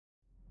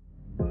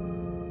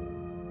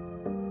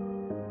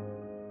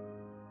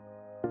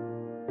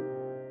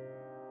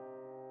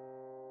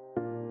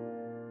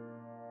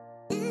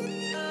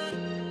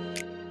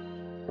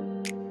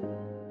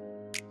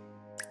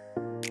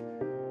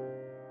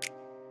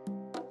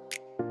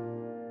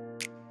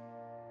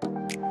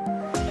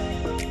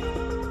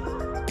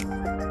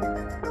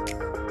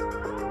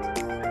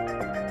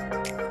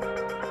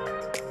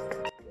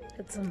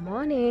It's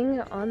morning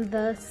on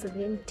the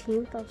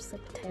 17th of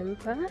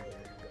September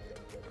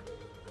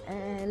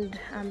and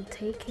I'm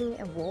taking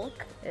a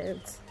walk.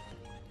 It's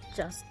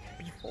just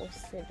before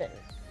 7.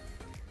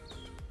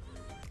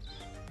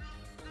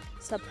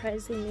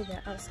 Surprisingly,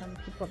 there are some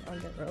people on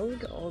the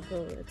road,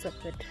 although it's a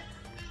bit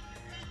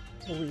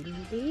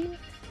windy.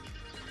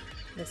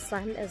 The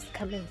sun is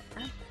coming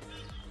up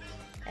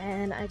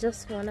and I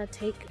just want to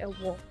take a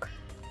walk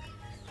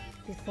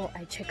before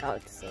I check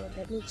out. So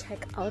let me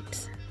check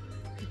out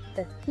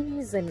the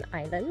Thesen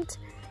Island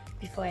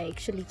before I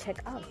actually check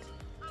out.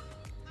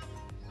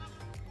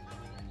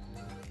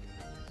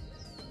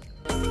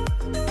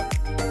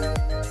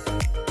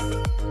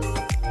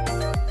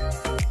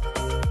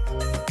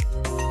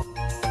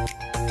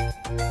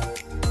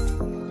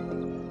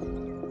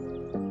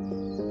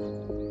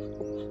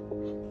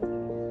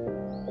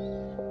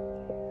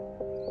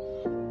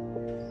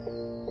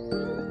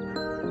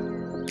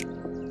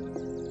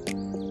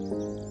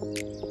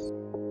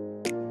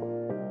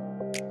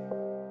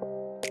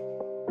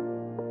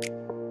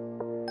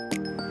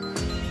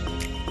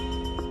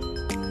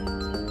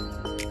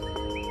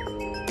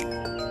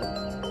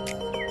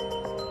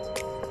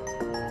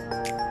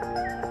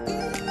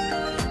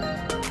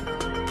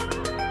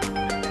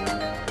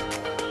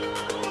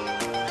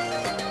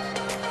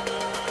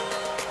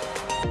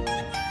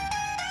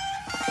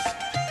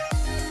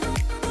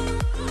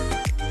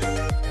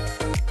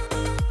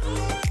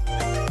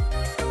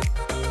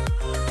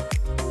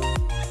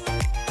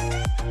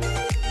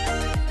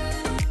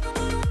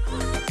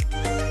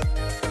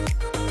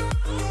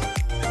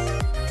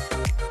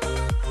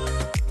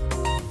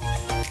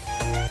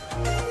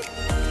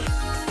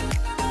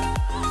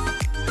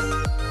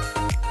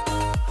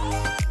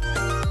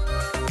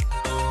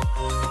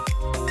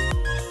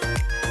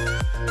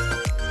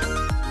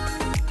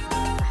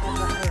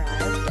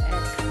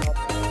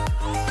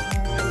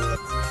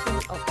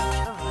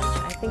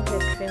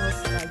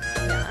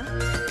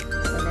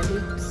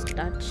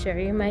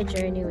 Sharing my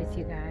journey with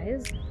you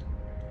guys.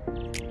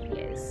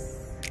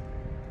 Yes,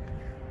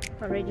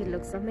 already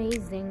looks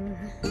amazing.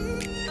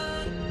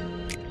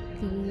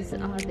 These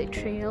are the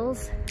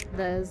trails.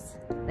 There's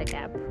the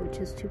gap, which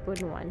is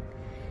 2.1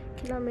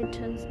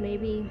 kilometers,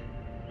 maybe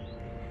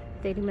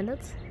 30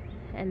 minutes,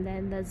 and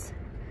then there's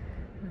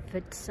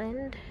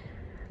Tsitsikamma,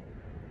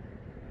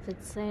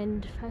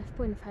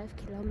 5.5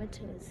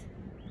 kilometers.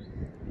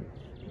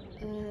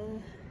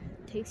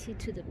 Takes you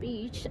to the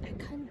beach. I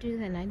can't do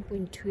the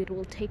 9.2, it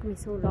will take me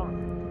so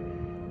long.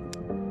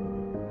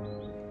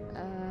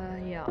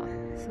 Yeah,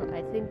 so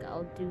I think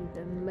I'll do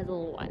the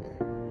middle one.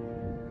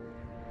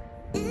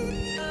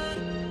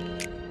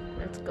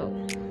 Let's go.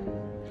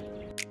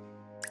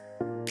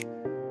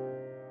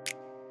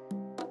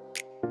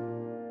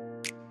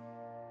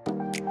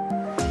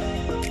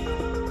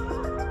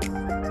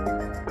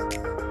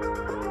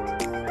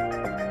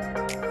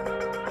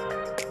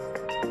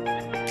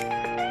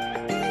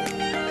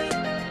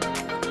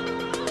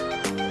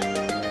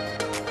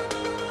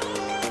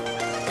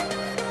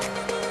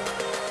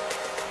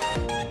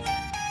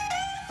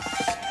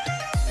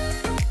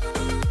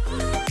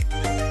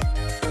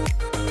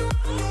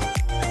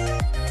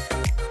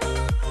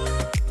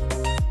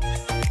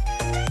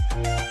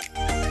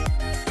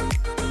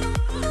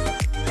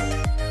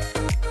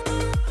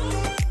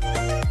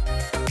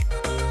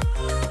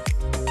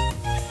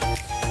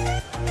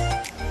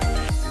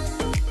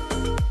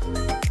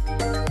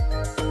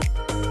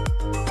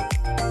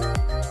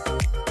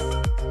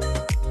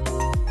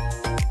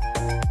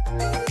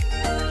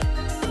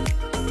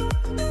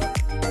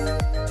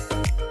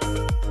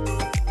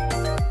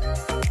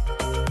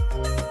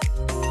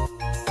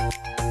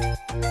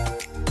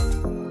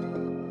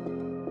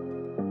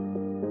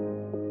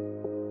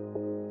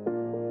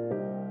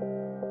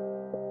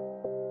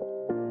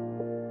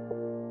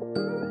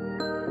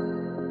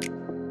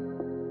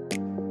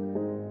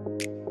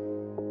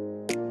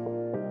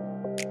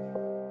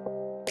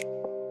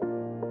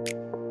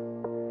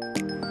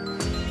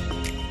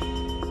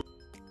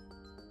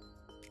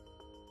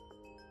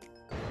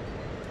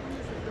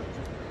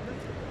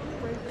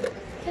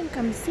 I think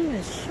I'm seeing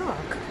a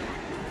shark.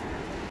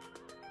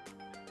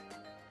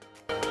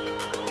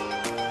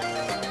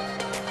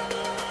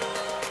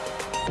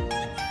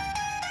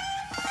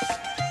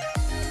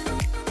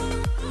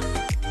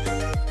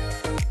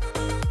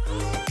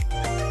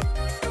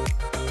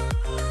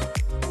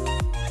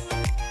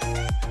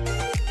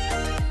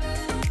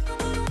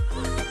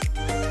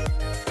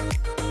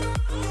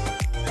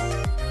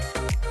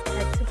 I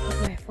had to put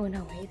my phone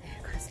away there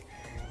because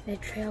the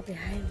trail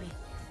behind me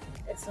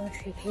is so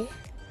tricky.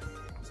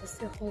 Just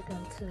to hold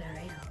on to the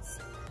rails.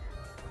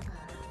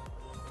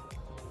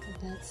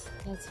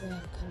 That's where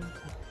I'm coming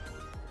from.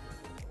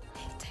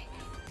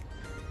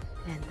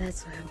 And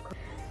that's where I'm going.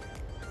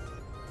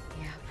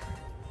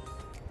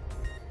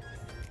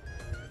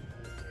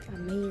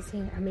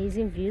 Yep.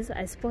 Amazing views.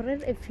 I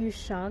spotted a few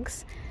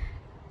sharks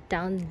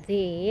down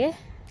there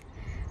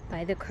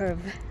by the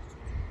curve.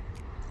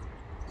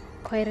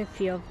 Quite a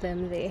few of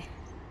them there.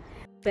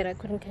 But I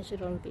couldn't catch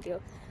it on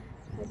video.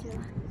 But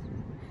yeah.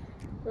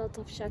 Lots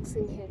of sharks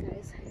in here,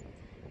 guys.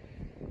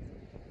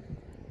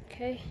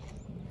 Okay,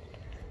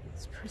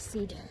 let's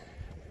proceed.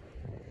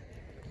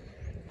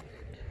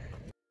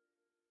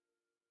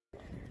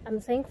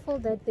 I'm thankful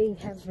that they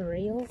have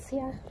rails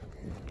here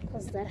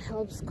because that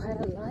helps quite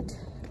a lot.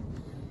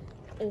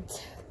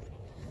 It's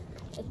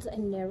a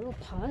narrow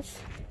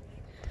path,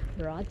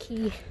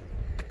 rocky.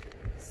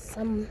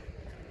 Some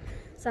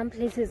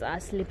places are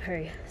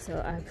slippery,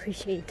 so I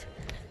appreciate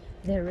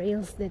the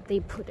rails that they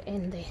put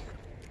in there.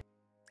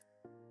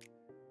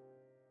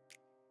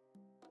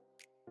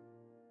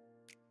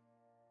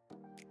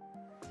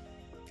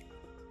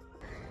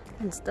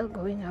 And still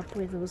going up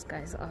where those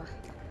guys are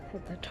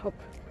at the top.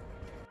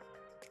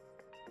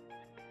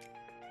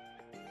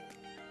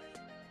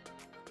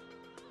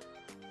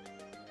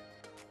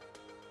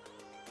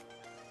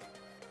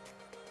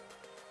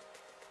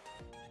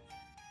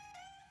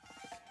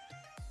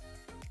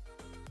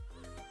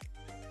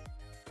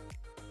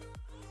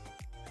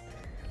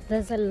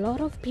 There's a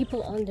lot of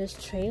people on this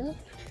trail,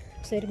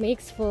 so it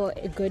makes for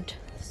a good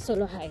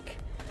solo hike.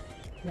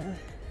 Yeah.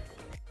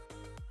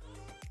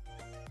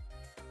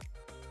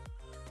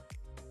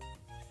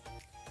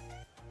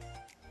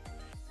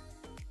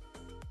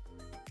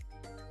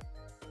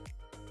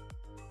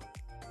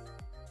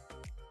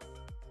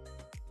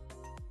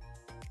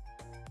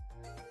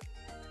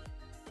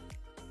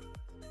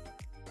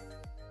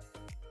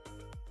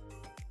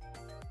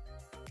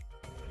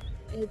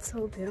 It's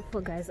so beautiful,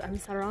 guys. I'm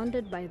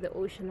surrounded by the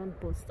ocean on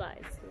both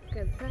sides. Look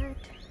at that.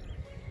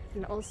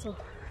 And also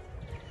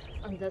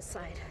on this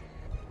side.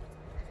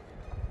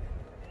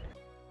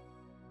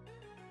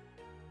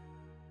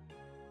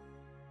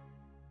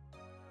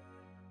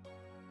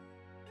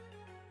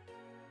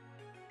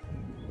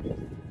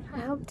 I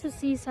hope to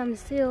see some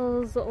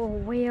seals or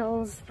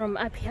whales from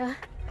up here.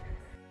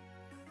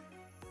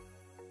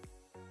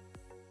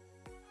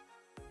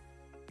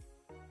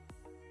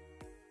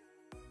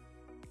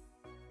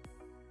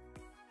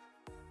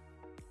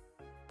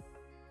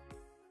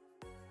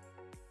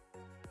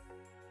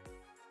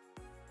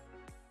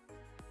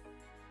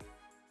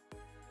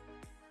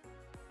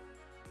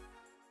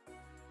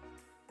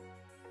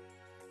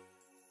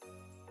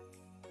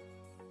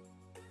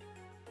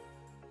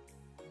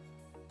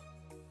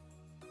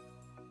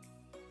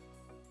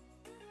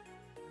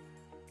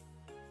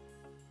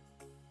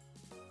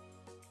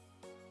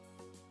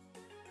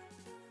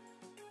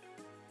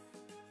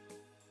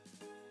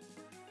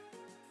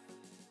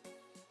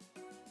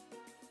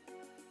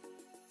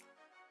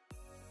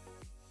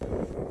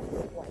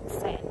 White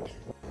sand.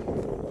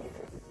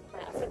 My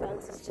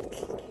Afrikaans is just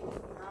kicking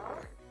now.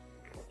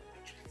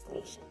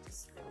 Translation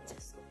just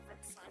noticed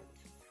that sand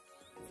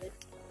that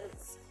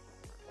is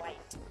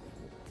white.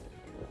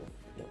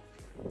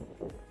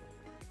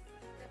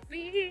 The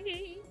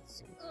beach,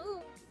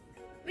 oh,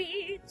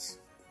 beach.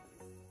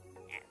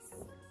 Yes.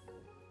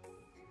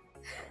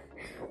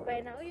 By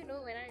now you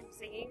know when I'm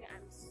singing,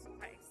 I'm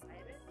super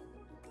excited.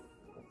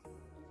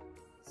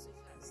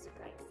 Super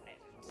excited.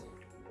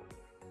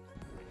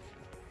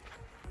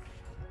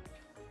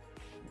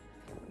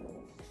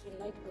 I feel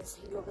like this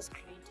halo was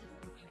created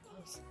on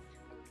purpose.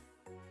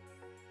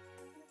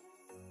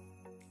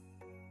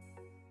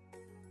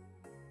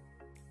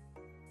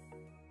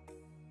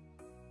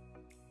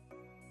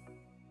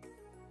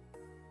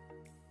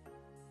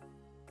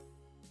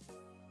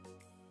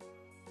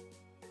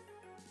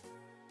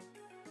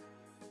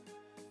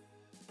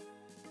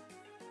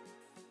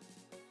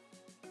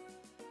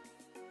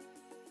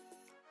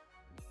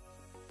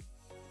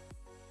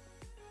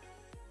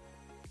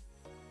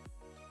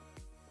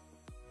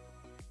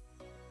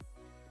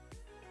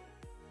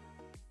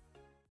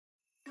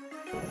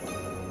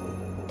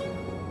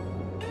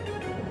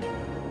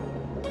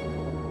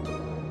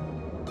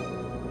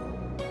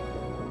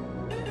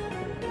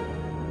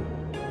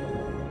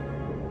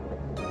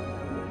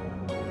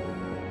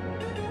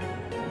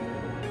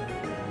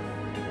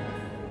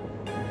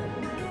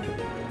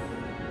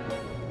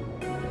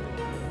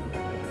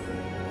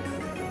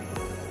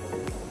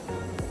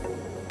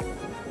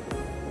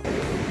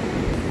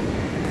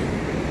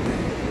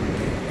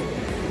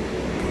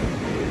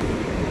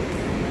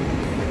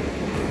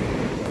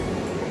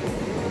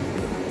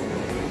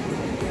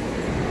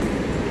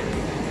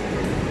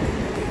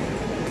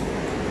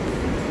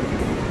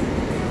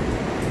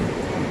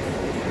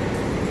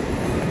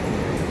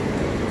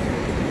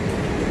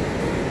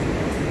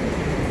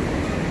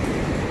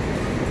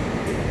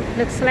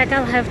 Looks like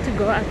I'll have to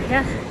go up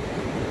here.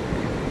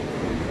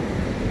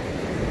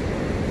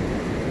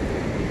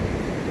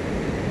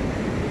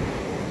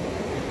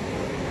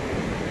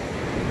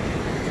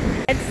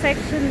 That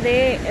section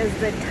there is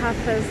the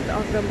toughest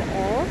of them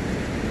all.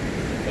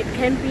 It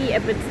can be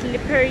a bit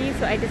slippery,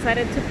 so I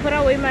decided to put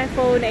away my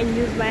phone and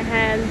use my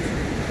hands.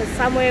 There's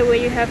somewhere where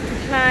you have to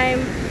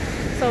climb.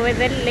 So where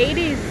this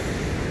lady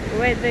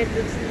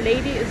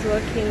is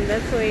working,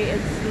 that's where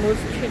it's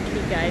most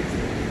tricky, guys.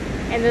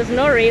 And there's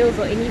no rails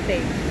or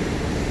anything,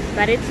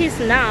 but it is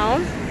now.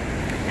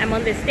 I'm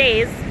on the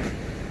stairs.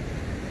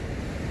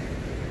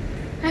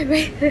 I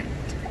made it.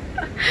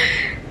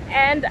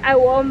 and I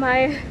wore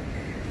my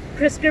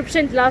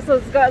prescription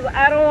glasses because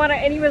I don't want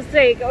any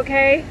mistake,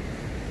 okay?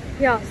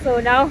 Yeah, so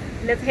now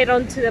let's head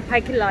on to the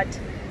parking lot.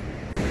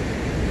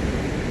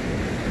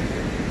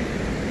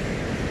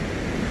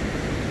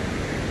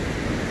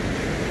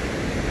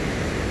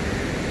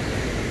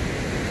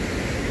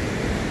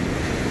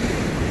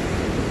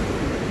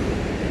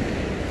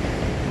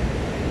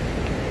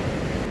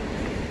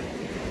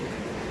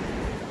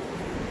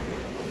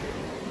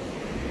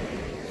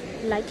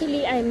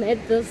 Luckily, I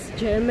met this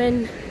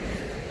German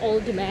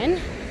old man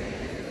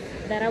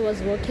that I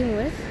was working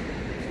with,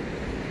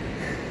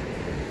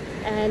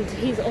 and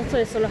he's also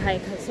a solo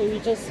hiker, so we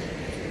just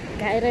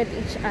guided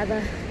each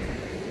other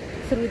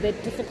through the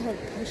difficult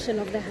portion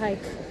of the hike.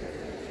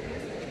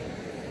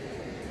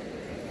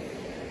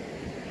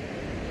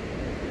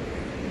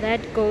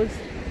 That goes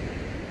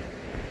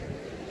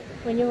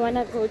when you want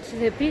to go to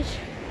the beach.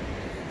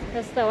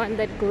 That's the one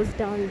that goes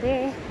down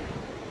there.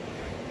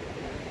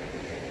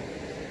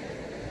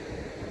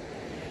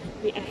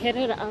 We are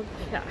headed up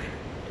here.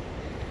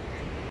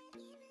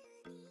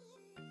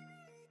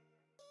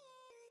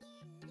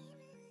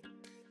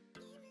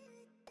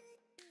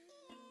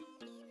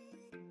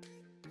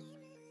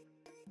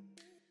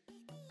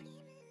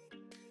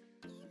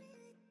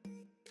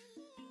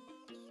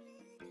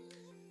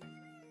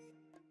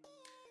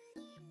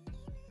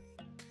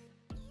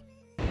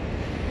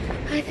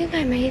 I think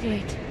I made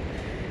it.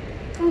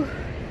 Whew.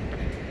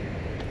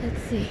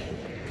 Let's see.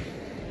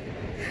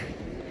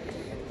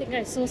 I think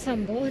I saw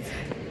some boats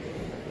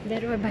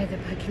that were by the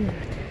parking lot.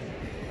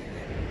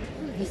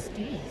 Oh, these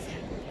days.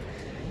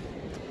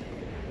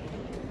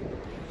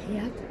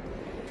 Yep,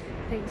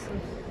 I think so.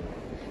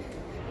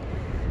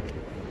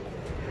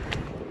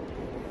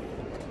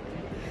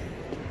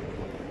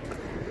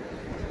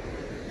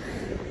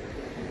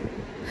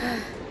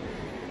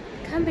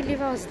 Can't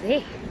believe I was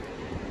there.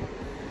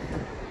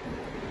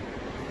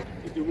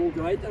 Did you walk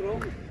right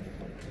around?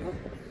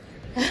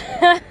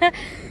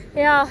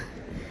 Yeah,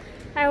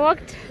 I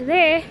walked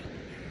there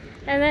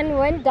and then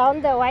went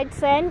down the white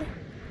sand.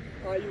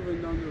 Oh, you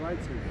went down the right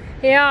side?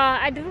 Yeah,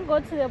 I didn't go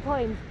to the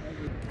point.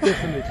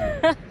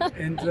 Definitely.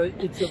 And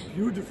it's a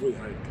beautiful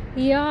hike.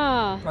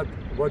 Yeah. But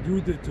what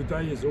you did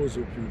today is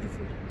also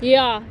beautiful.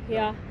 Yeah.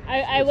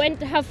 I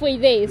went halfway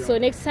there, so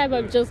next time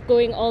I'm just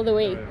going all the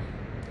way.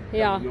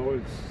 Yeah. No,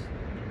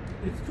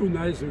 it's too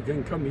nice. You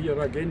can come here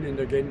again and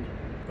again.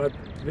 But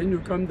when you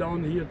come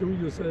down here, do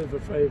yourself a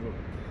favor.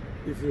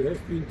 If you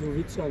have been to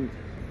Whitsand,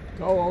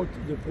 go out to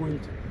the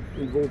point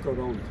and walk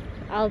around.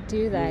 I'll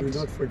do that. You will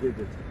not forget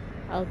it.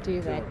 I'll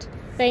do that.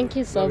 Thank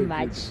you so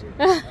much.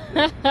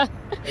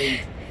 And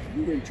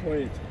you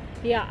enjoy it.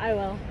 Yeah, I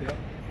will. Yeah.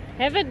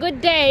 Have a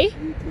good day.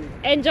 You too.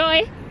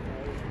 Enjoy.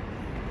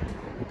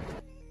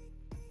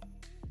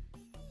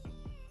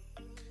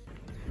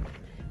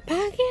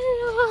 Parking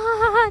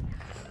lot.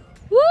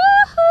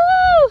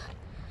 Woohoo!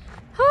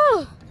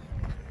 Oh.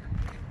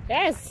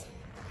 Yes.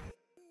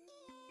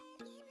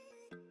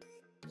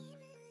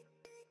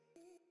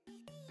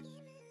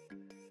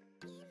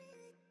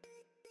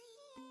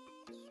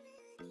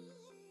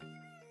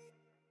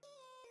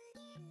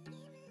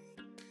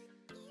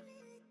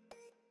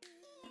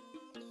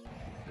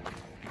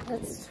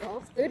 That's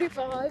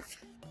 12:35.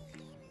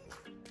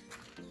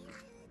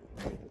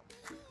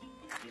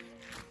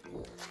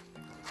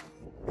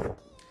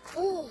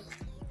 Oh.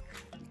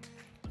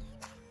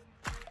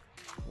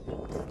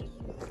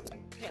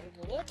 Drink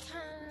water,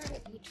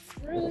 eat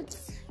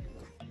fruits.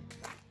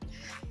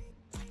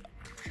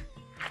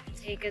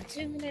 Take a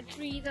 2-minute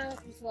breather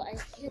before I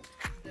hit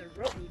the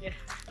road.